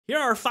Here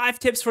are 5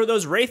 tips for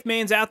those Wraith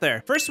mains out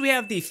there. First, we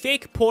have the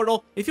fake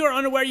portal. If you are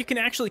unaware, you can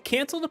actually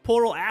cancel the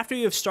portal after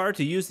you have started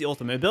to use the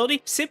ultimate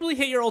ability. Simply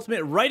hit your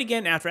ultimate right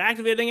again after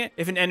activating it.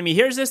 If an enemy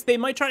hears this, they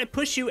might try to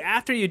push you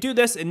after you do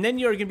this, and then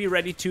you're going to be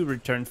ready to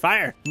return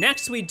fire.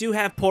 Next, we do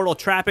have portal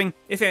trapping.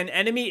 If an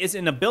enemy is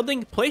in a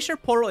building, place your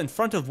portal in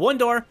front of one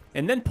door,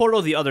 and then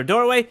portal the other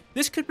doorway.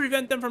 This could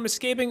prevent them from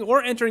escaping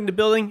or entering the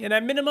building, and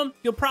at minimum,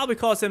 you'll probably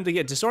cause them to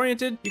get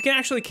disoriented. You can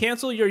actually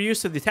cancel your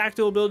use of the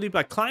tactical ability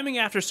by climbing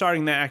after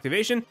starting that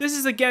activation. This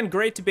is again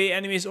great to bait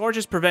enemies or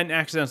just prevent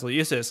accidental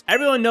uses.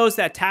 Everyone knows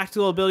that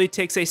tactical ability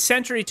takes a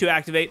century to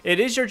activate.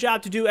 It is your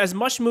job to do as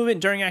much movement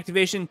during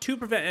activation to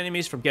prevent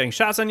enemies from getting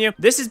shots on you.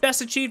 This is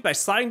best achieved by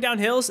sliding down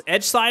hills,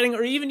 edge sliding,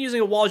 or even using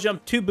a wall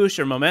jump to boost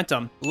your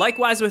momentum.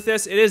 Likewise with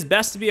this, it is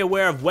best to be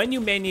aware of when you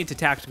may need to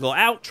tactical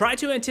out. Try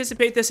to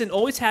anticipate this and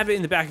always have it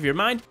in the back of your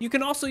mind. You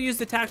can also use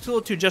the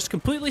tactical to just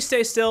completely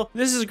stay still.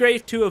 This is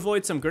great to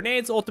avoid some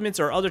grenades, ultimates,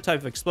 or other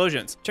type of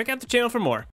explosions. Check out the channel for more.